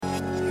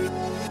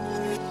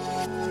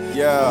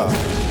Yeah.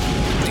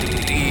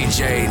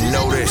 DJ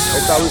Notice.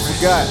 They thought we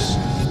forgot.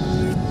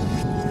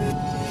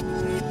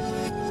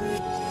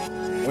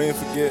 We ain't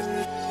forget.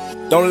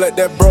 Don't let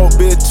that broke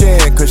bitch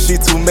in, cause she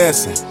too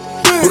messy.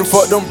 Who the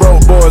fuck them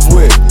broke boys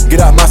with? Get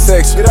out my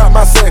section. Get out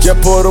my section.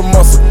 Just pull the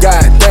muscle.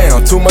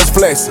 Goddamn, too much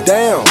flexing.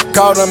 Damn.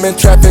 Caught them in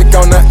traffic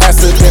on the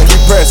accident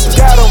repressing.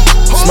 Got them.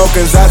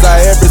 Smoking Zaza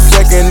every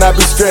second, I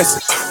be stressing.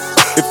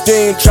 If you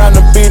ain't tryna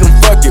beat them,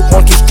 fuck it,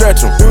 won't you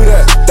stretch them? Do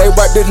that. They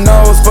wipe their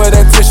nose for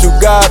that tissue,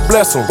 God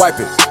bless them.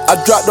 Wipe it.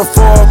 I dropped the 4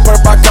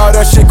 perp, I call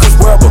that shit Chris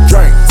Webber.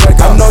 Drink.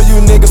 I know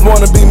you niggas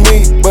wanna be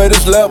me, but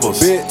it's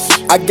levels. Bitch.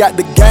 I got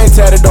the game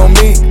tatted on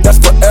me,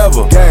 that's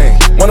forever. Gang.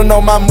 Wanna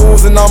know my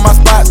moves and all my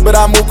spots, but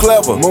I move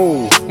clever.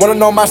 Move. Wanna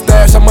know my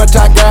stash, how much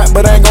I got,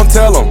 but I ain't gon'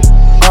 tell them.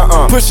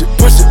 Push it,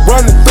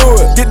 running through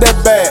it, get that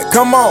bag,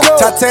 come on. Go.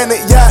 Titanic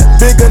yacht,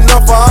 big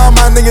enough for all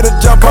my niggas to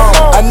jump on.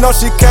 I know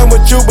she came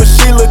with you, but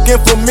she looking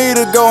for me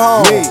to go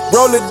home.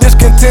 Roll it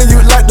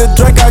discontinued like the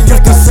drink I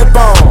used to sip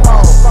on.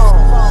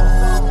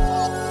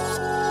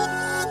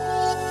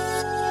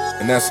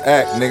 And that's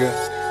act, nigga.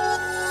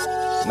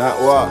 Not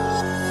WAP.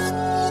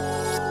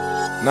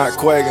 Not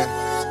Quagan.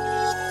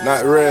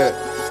 Not Red.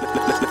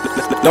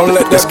 Don't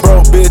let that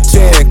broke bitch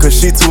in, cause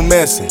she too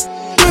messy.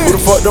 Who the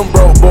fuck them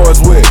broke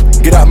boys with?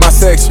 Get out my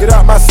section. Get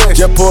out my section.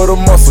 Just pull the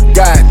muscle.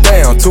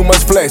 Goddamn, too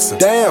much flexing.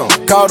 Damn.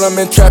 Caught them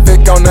in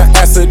traffic on the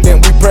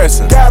accident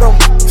repressing. Got them.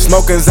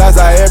 Smoking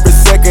Zaza every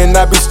second,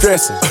 I be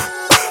stressing.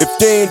 If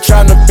you ain't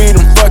tryna beat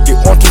them, fuck it,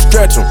 won't you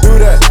stretch them? Do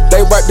that.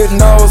 They wipe their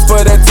nose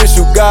for that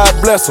tissue, God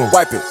bless them.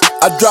 Wipe it.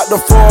 I dropped the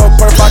 4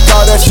 perp, I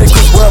call that shit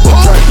Chris Webber.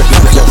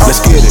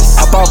 Let's get it.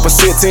 Hop off a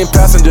 16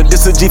 passenger,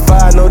 this a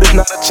G5, no, this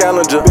not a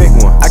Challenger. Big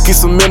one. I keep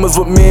some members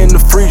with me in the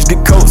fridge, the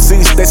coat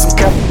seats, they some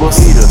capitals.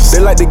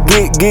 They like to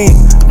geek.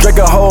 Drink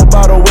a whole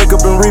bottle, wake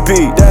up and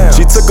repeat. Damn.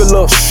 She took a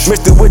look,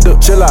 mixed it with the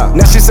chill out.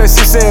 Now she say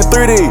she saying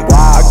 3D.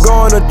 Wow. I go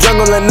in the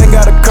jungle and they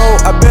got a coat,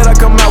 I bet I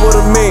come out with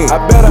a mean.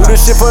 I bet I do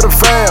this shit for the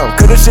fam,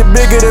 cause this shit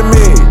bigger than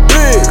me.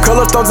 Big.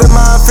 Color stones in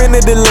my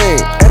infinity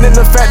lane, and in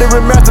the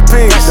factory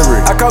masterpiece.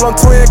 I call him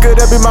twin, cause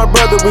that be my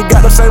brother. We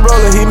got the same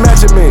roller, he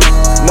matching me.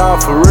 Nah,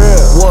 for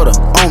real. Water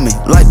on me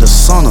like the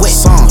sun.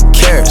 Some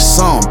carrots,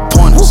 some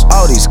pointers.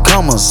 All these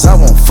commas, I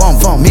want fun.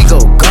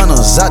 Migo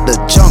gunners out the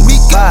junk.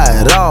 Buy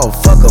it all,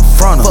 fuck a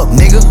fronter. Fuck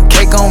nigga,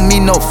 cake on me,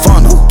 no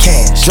funnel.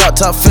 Cash. Drop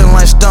top feeling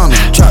like stunner.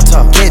 Drop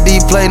top.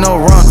 KD play no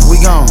runner. We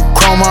gon'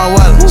 chrome my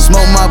wallet,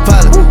 smoke my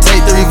pilot.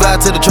 Take the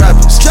revive to the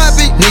trappers.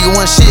 Trappy. Nigga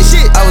want shit.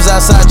 I was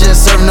outside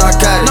just serving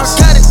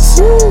narcotics.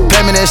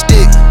 Pay me that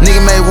stick.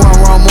 Nigga made one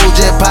wrong move,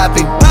 just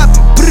poppy.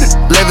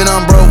 Living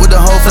on broke with the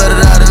whole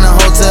flooded out in the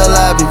hotel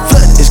lobby.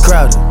 It's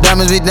crowded.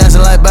 Diamonds be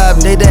dancing like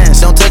Bobby. They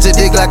dance. Don't touch a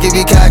dick like it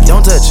be cocky.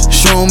 Don't touch it.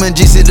 Shroom and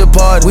GC the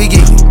party. We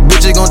geeky.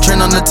 Bitches gon'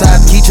 trend on the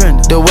top. Keep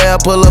trending. The way I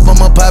pull up,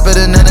 I'ma pop it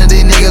and none of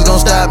these niggas gon'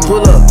 stop me.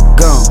 Pull up.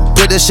 Gone.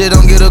 Put that shit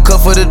on, get a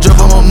cup for the drip.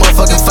 I'm a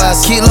motherfucking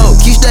 5. Keep low.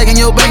 Keep stacking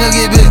your bank, I'll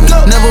get bigger.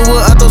 Never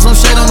would. I throw some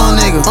shade on no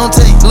nigga. On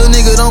tape. Little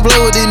nigga don't play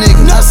with these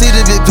niggas. I see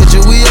the big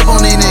picture. We up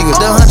on these niggas.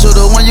 The huncho,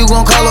 the one you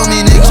gon' call on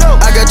me, nigga.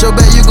 I got your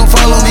back, you gon'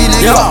 follow me,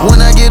 nigga. When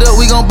I get up,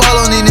 we gon' ball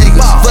on these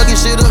niggas. Fucking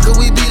shit up, cause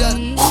we beat up.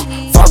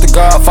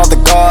 Father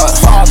God,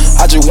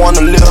 I just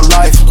wanna live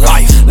life.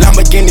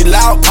 Lamborghini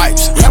loud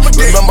pipes.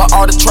 Remember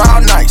all the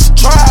trial nights.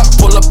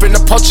 Pull up in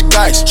the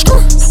Portuguese.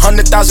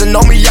 100,000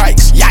 on me,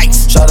 yikes.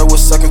 Shawty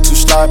was sucking too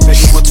sloppy,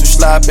 he was too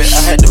sloppy.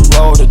 I had to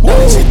roll the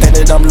dice. She think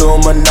that I'm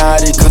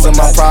Illuminati, cause of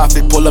my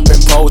profit. Pull up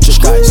in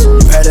Portuguese.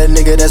 You had a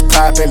nigga that's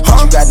poppin', bitch,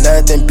 you got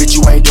nothing, bitch,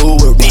 you ain't do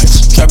it right.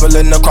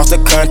 Traveling across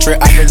the country,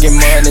 I can get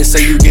money,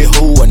 say you get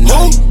who a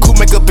night. Could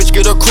make a bitch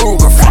get a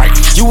Kruger fight.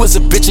 You was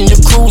a bitch and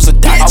your cruiser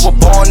died. I was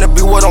born to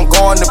be what I'm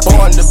going to be.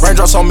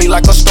 Raindrops on me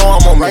like a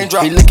storm on me.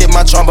 He look at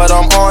my charm, but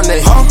I'm on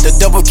it. The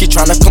devil keep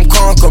tryna come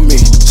conquer me.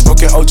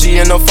 Smoking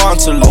OG and no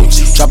Fontaine.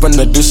 Dropping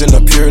the deuce in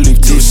a pure leaf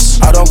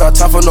juice. I don't got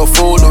time for no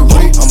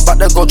foolery. I'm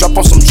about to go drop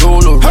on some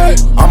jewelry.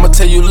 I'ma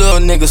tell you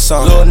little niggas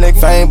something. Little nigga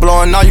fame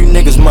blowing all you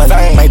niggas money.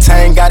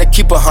 Maintain, gotta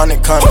keep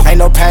 100 coming. Ain't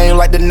no pain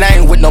like the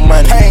name with no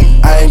money.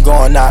 I ain't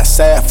going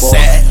outside for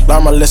it.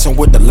 Learn my lesson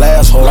with the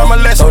last whore.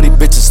 Throw these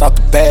bitches out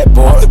the bad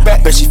boy.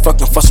 Bet she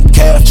fucking for some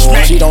cash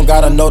boy. She don't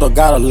gotta know,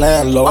 got a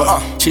landlord.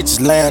 She just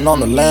laying on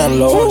the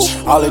landlord.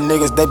 All these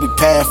niggas, they be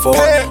paying for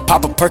it.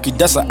 Pop a perky,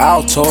 that's an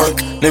Altoid.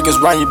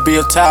 Niggas round you, be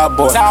a towel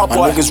boy.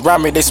 My niggas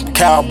round me, they some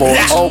cowboys.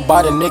 Old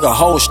body nigga,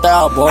 whole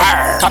style boy.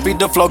 Copy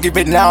the flow, give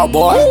it now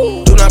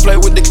boy. Do not play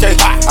with the cake.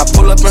 I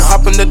pull up and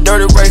hop in the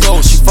dirty race.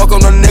 She fuck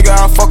on a nigga,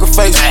 I fuck her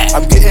face.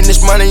 I'm getting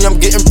this money, I'm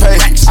getting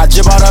paid. I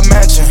jib out a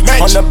mansion.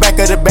 On the back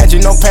of the bench,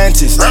 no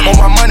panties. On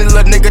my money,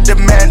 little nigga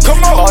demand.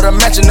 Bought a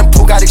mansion, the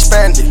pool got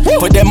expanded.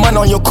 Put that money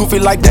on your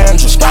koofy like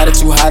dandruff. Got it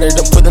too hot,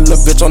 done put the little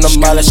bitch on the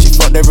molly. She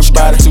fucked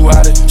everybody too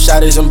hot.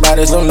 Shotties and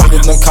bodies, them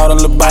niggas done caught a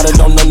little body.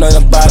 Don't know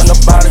nothing about it.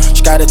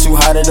 She got it too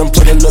hot, done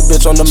put a little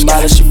bitch on the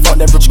molly. She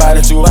fucked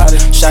everybody too hot.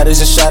 Shotties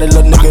and shotty,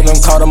 little nigga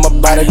done caught him a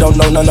body. Don't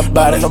know nothing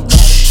about it.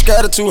 She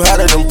got it too hot,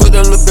 done put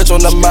a little bitch on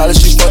the molly.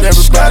 She fucked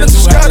everybody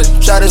too hot.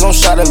 Shotties on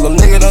shotty, little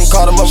nigga done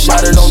caught him a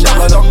body. Don't know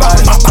nothing about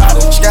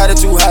it. She got it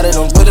too hot,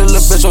 done put a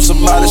little bitch on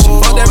some molly. She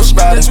fucked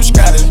everybody.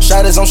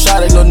 Shotties on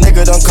shotties, little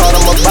nigga done caught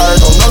him about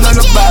it. Don't know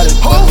nothing about it.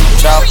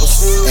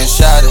 Choppers and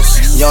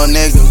shotters, young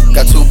nigga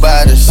got 2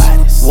 bodies.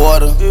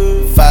 Water,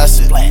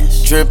 faucet,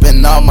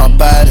 dripping on my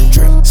body.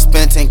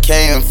 Spent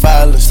 10K in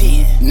filers.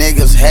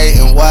 Niggas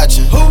hating,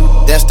 watching.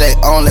 That's they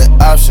only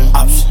option.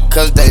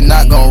 Cause they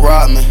not gon'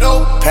 rob me.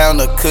 Pound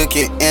of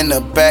cookie in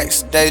the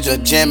backstage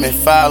of Jimmy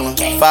Fallon.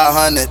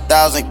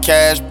 500,000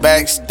 cash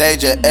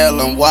backstage at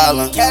Ellen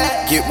Wildin.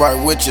 Get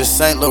right with your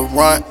St.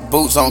 Laurent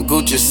boots on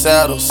Gucci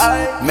saddles.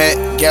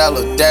 Met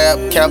Gala,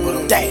 dab,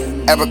 capital,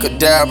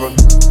 abracadabra.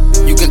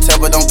 You can tell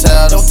but don't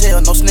tell them. Don't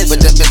tell, no snitch. Put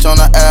that bitch on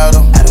the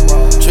album.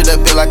 Treat that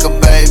bitch like a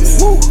baby.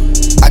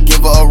 I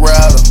give her a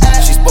rattle.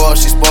 She spoiled,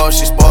 she spoiled,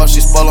 she spoiled,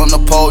 she spoiled on the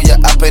pole. Yeah,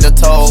 I pay the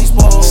toll.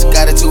 She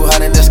got it too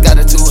hot, that's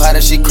got it too hot.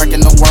 She cracking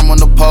the worm on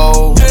the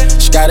pole.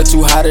 She got it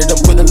too hot, done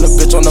put the little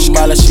bitch on the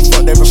molly. She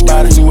fucked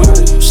everybody.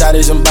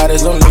 Shotties and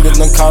bodies, little niggas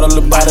done caught a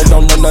little body.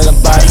 Don't know nothing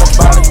about it.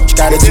 She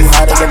got it too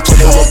hot, done put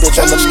the little bitch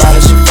on the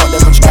molly. She fucked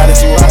everybody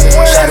too hot.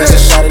 Shotties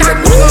and shotties,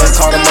 little niggas done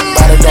caught him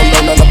about it. Don't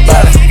know nothing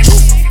about it.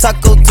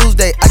 Taco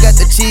Tuesday, I got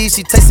the cheese,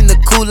 she tasting the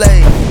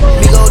Kool-Aid.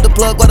 Migo the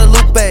plug,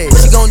 Guadalupe.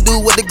 She gon'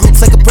 do what the group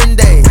say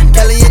Caprende.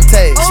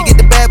 Caliente, she get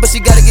the bag, but she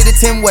gotta get it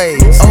 10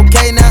 ways.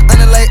 Okay, now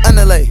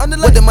underlay.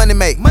 What the money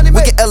make? We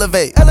can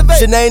elevate.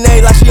 Sinead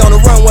like she on the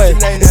runway.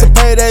 It's a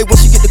payday when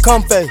she get the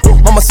comfy.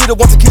 Mama Cedar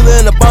wants a killer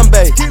in a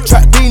Bombay.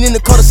 Trap bean in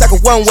the cul-de-sac of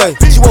one way.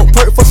 She won't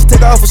perk, first she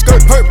take her off her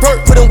skirt.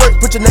 Put in work,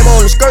 put your name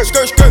on the skirt.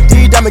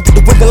 D-Diamond get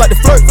the wicked like the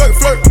flirt.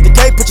 The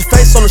K, put your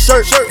face on the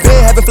shirt. Been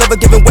having flavor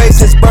giving way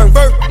since birth.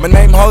 My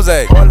name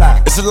Jose.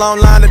 It's a long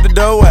line at the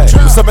doorway.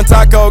 What's up in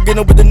taco,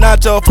 getting with the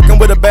nacho. Fucking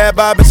with a bad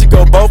vibe and she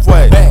go both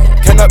ways.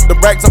 Can up the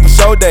racks up for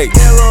show dates.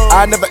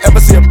 I never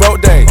ever see a broke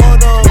day.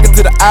 Look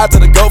into the eyes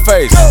of the goat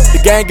face. The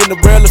gang getting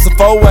the real, it's a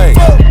 4-way.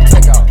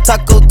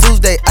 Taco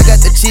Tuesday, I got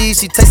the cheese,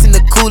 she tasting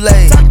the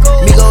Kool-Aid.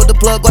 Migo the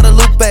plug,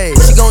 Guadalupe.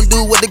 She gon'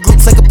 do what the group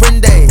say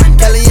Caprende.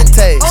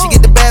 Caliente, she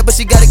get the bag, but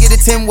she gotta get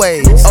it 10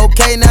 ways.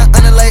 Okay, now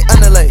underlay.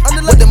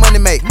 What the money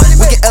make?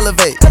 We can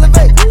elevate.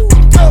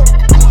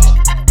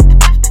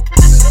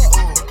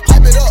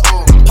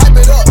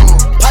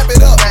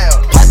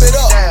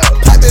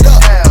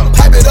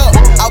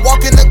 I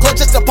walk in the club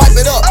just to pipe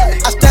it up.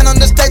 I stand on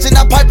the stage and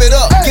I pipe it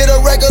up. Get a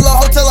regular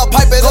hotel, I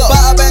pipe it up. Buy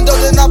a bando,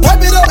 then I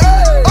pipe it up.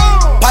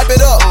 Pipe it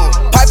up,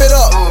 pipe it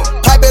up,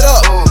 pipe it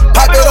up,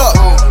 pipe it up,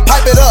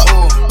 pipe it up,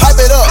 pipe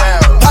it up,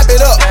 pipe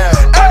it up.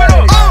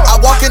 I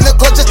walk in the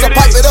club just to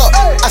pipe it up.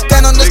 I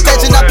stand on the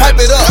stage and I pipe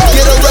it up.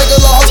 Get a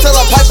regular hotel,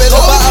 I pipe it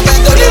up. Buy a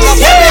bando, then I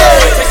pipe it up.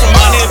 Take some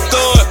money and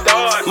throw it.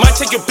 Might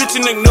take your bitch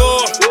and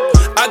ignore.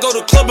 I go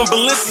to club in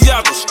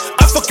Balenciagas.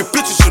 I fuck your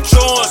bitches some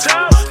joints.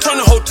 Turn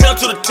the hotel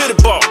to the titty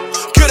bar.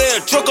 Get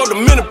a truck on the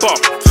minute bar.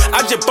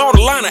 I just bought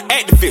a line of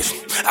activists.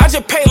 I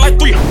just paid like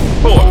 3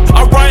 for it.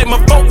 I ride, my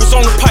boat was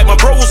on the pipe. My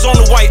bro was on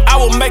the white. I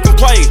will make him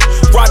play.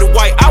 Ride the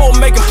white, I will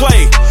make him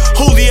play.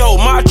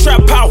 Julio, my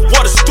trap house,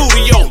 what a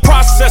studio.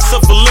 Process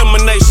of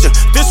elimination.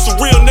 This a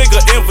real nigga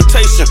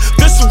invitation.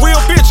 This a real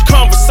bitch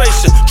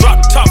conversation.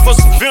 Drop the top for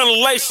some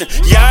ventilation.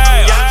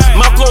 Yeah,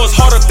 my flow is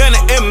harder than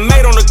an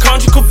inmate on the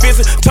conjugal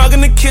visit.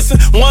 Tugging and kissing.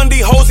 One of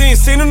these hoes he ain't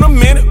seen in a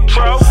minute.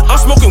 I'm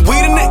smoking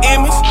weed in the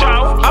image.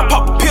 I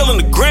pop a pill in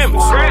the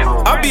Grammys.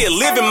 I be a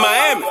live in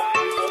Miami.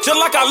 Just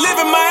like I live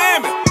in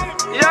Miami.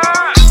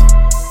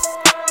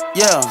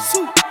 Yeah,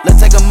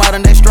 let's take a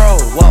modern day stroll.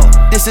 Whoa,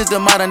 this is the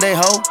modern day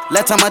hoe.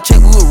 Last time I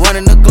checked, we were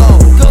running the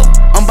globe.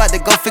 I'm about to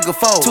go figure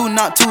 4. 2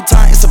 knock, 2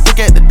 times, it's a brick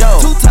at the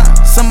door. 2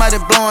 times. Somebody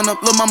blowing up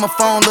lil' mama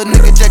phone, lil'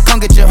 nigga just come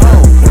get your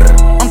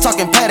hoe. I'm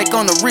talking paddock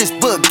on the wrist,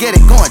 book, get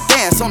it going,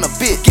 dance on the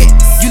bit.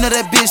 You know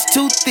that bitch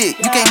too thick,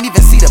 you can't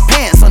even see the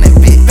pants on that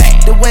bitch.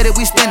 The way that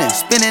we spinning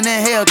in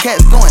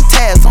Hellcats, going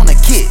tabs on the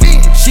kid.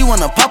 She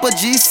wanna pop a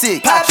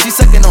G6, she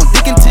sucking on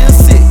dick until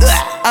 6.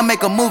 I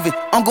make a movie,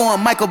 I'm going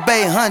Michael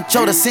Bay,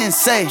 Huncho the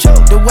Sensei.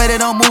 The way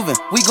that I'm moving,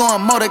 we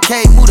going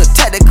motorcade, move the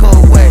tactical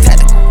way.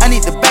 I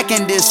need the back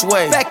end this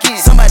way,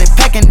 somebody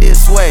packing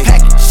this way.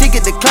 She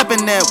get the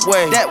clapping that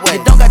way.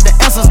 You don't got the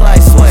answers like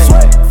sway.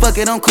 Fuck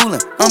it, I'm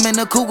coolin'. I'm in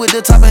the coupe with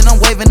the top and I'm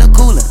waving the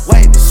coolin'.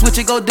 Switch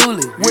it, go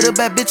dooley. With a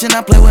bad bitch and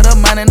I play with her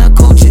mind and a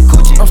coochie.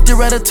 I'm still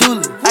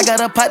ratatouille. I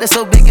got a pot that's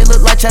so big it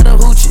look like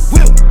Chattahoochee.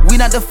 We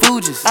not the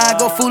Fugees. I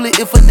go fool it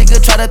if a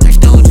nigga try the 3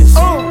 Stooges.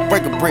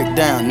 Break a brick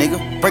down,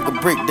 nigga. Break a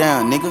brick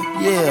down, nigga.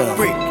 Yeah.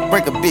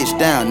 Break a bitch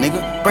down,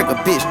 nigga. Break a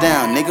bitch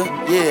down, nigga.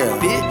 Yeah.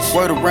 Bitch.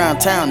 Word around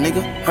town,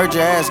 nigga. Heard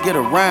your ass get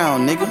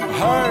around, nigga.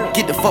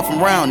 Get the fuck from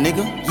round,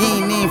 nigga. You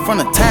ain't even from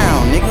the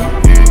town,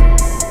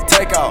 nigga.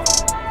 Take off.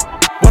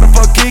 Where the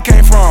fuck he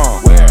came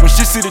from? When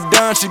she see the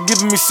dime, she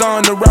giving me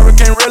sun. The rapper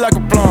came red like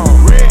a plum.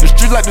 The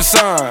street like the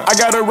sun. I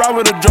got a ride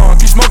with a drunk,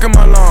 keep smoking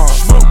my lawn.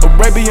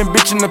 Arabian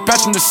bitch in the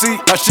passenger seat,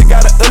 like she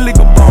got an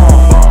illegal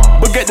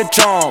bomb. But get the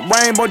charm,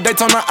 Rainbow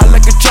Daytona, I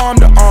like a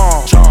charm to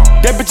arm.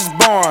 That bitch is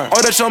born, oh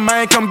Oh, that's your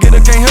man, come get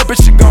her, can't help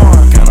it, she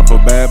gone. Kinda for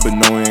bad, but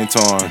no, it ain't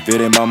torn. If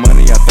it ain't my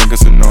money, I think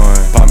it's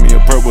annoying. Pop me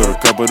a perk with a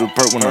cup of the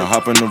perk when I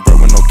hop in the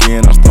vert with no key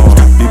and I storm.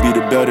 BB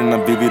the belt and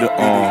I BB the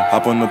arm.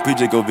 Hop on the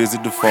PJ, go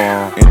visit the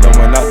farm. Ain't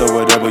throwing out though,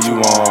 whatever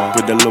you want.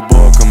 Put that little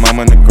boy, come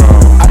on the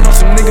ground. I know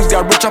some niggas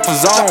got rich off a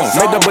zone.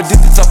 Made up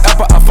digits off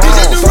Apple iPhone.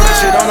 Throw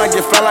that shit on, I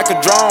get fly like a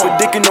drone. Put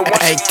dick in the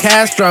one. Hey,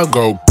 Castro,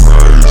 go.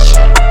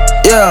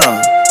 Yeah,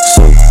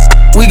 so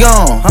we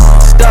gone.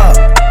 Stop,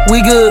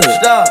 we good.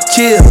 Stop,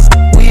 chill,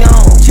 we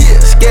on.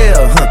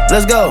 Scale,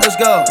 let's go.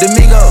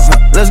 Domingo,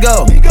 let's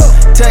go.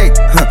 Take,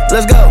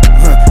 let's go.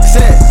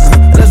 Set,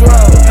 let's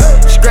roll.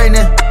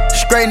 Straightening.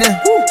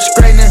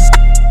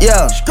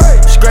 Yeah,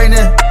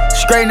 straightening.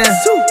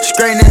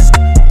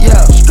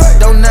 Yeah,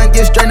 don't nothing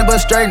get straightening but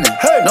straightening.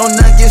 No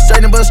nothing get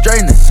straightening but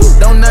straightening.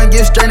 Don't nothing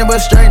get straightening but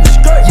straightening.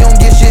 You don't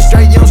get shit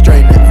straight, you don't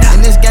straighten it.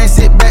 In this game,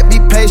 sit back, be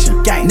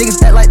patient.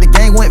 Niggas act like the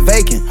game went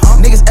vacant.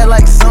 Niggas act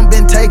like some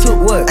been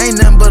taken. What?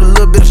 Ain't nothing but a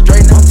little bit of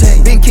straightening.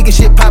 Been kicking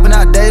shit, popping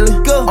out daily.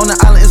 On the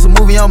island, it's a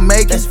movie I'm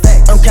making.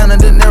 I'm counting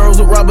the Neros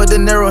with Robert De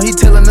Niro. He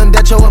telling them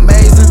that you're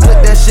amazing.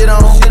 Put that shit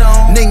on.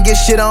 Nigga get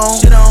shit on.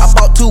 I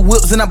bought 2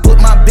 whips and I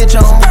put my bitch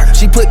on.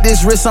 She put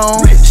this wrist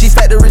on. She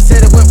factory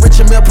said it went rich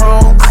and meal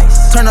prone.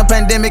 Turn a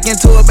pandemic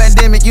into a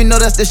pandemic. You know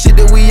that's the shit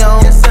that we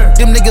on.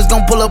 Them niggas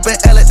gon' pull up and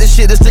L at the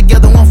shit that's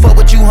together. Won't fuck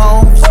with you,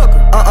 homes.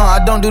 I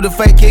don't do the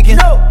fake kicking.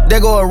 There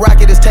go a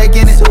rocket, it's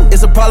taking it.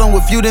 It's a problem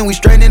with you, then we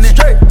straightening it.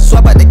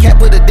 Swap out the cap,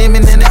 put a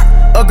demon in it.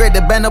 Upgrade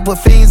the band up, put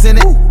fiends in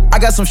it. I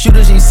got some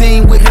shooters you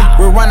seen with me.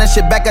 We're running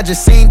shit back, I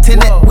just seen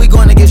tenant. We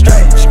gonna get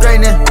straight.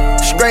 Straightening.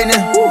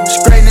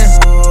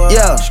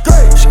 Yeah,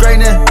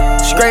 straightening.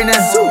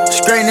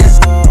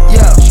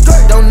 Yeah,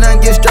 don't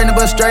nothing get straightening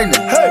but straightening.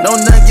 No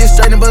nothing get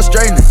straightening but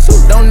straightening.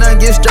 Don't nothing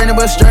get straightening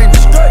but straightening.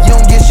 You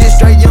don't get shit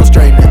straight, you don't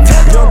straighten it.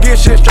 You don't get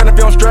shit straight if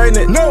you don't straighten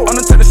it. No, I'm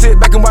the type to sit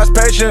back and watch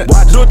patient.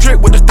 Do a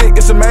trick with the stick,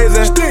 it's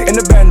amazing. In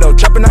the bando,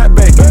 chopping out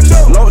bacon.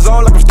 Low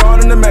zone like I'm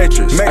starting in the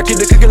Matrix. I keep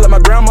the cookie like my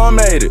grandma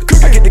made it.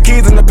 I get the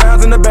keys and the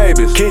pounds and the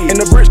babies. In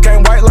the bridge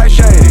came white like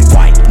shady.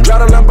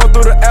 Drive the Lambo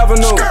through the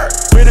avenue.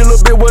 Pretty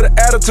little bit with an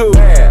attitude.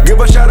 Give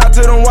a shout out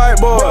to them white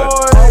boys.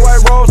 All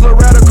white rolls look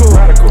radical.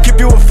 Keep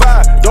you a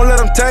 5, don't let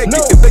them take it.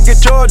 If they get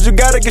yours, you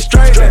gotta get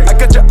straight. I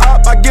got your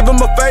op, I give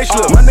them a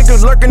facelift. My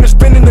niggas lurking and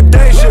spending the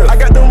day shift. I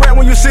got them rap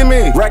when you see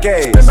me. Rack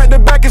A's. Spin back to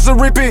back, it's a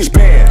repeat.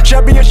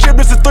 Championship,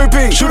 it's a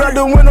 3-piece. Shoot out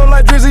the window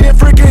like Drizzy and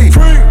Freaky.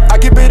 I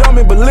keep it on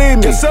me, believe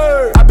me. Yes,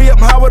 sir. I be up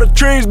high where the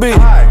trees be.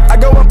 I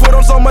go and put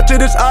on so much of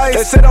this ice.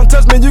 They say don't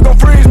touch me, you gon'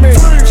 freeze me.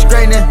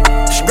 Straightening.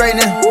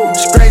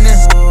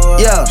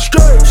 Yeah,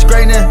 straightening.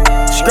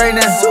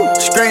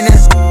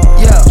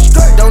 Yeah,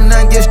 don't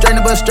nothing get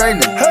straightening but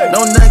straightening.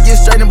 No nothing get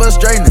straightening but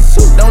straightening.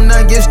 Don't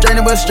nothing get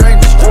straightening but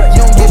straightening.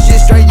 You don't get shit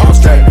straight, you don't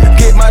straighten.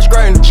 Get my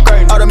straightening.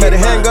 Automatic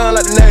handgun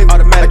like the Navy.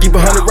 I keep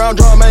 100 round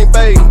drum, ain't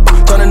fade.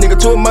 Turn a nigga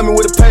to a mummy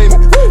with a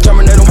payment.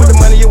 Terminate him with the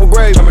money, you were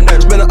grave.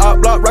 Spin an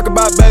op block, rock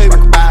about baby.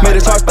 Made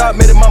his heart stop,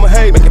 made it mama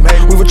hate me.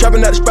 We were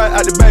trapping at the spot,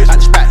 out the base.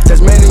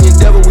 Tasmanian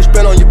devil, we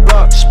spin on your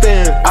block.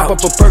 Spin. I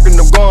pop a perk and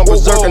I'm going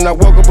berserk. And I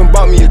woke up and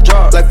bought me a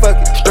job. Like fuck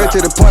it. Straight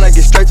to the point, I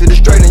get straight to the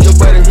straight. And your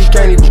buddy, he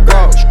can't even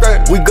walk.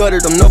 We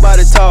gutted them,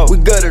 nobody talk. We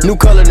gutted new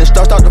color, then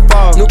start to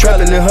fall. New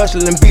trapping and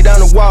hustling, beat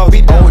down the wall.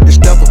 Beat down with the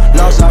stepper,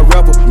 Northside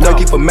rebel. No,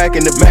 keep a Mac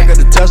in the back of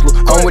the Tesla.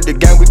 On with the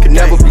gang, we can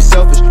never be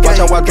selfish.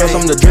 Watch how I dress,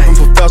 I'm the dripping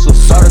professor.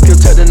 Saw the kill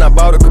tech, then I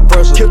bought a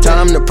compressor.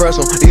 Time to press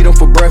them, eat them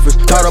for breakfast.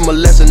 Taught them a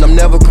lesson, I'm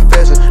never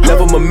confessing.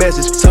 Never my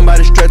message,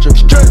 somebody stretch them.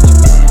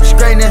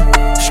 Straightening.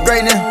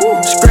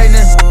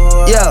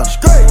 Yeah,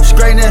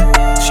 straightening.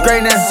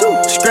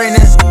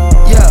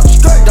 Yeah,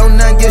 don't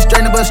nothing get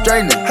straightening but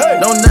straightening.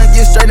 Don't nothing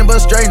get straightening but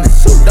straightening.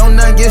 Don't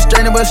nothing get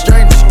straightening but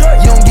straightening.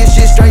 You don't get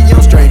shit straight, you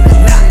don't straighten it.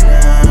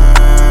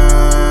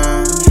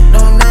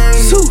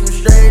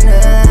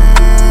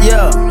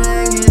 Yeah,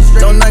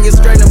 don't nothing get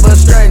straightening but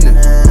straightening.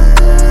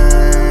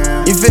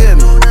 You feel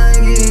me?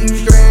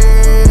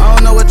 I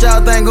don't know what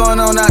y'all think going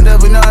on out there,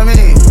 but you know what I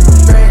mean?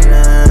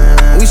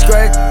 We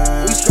straight.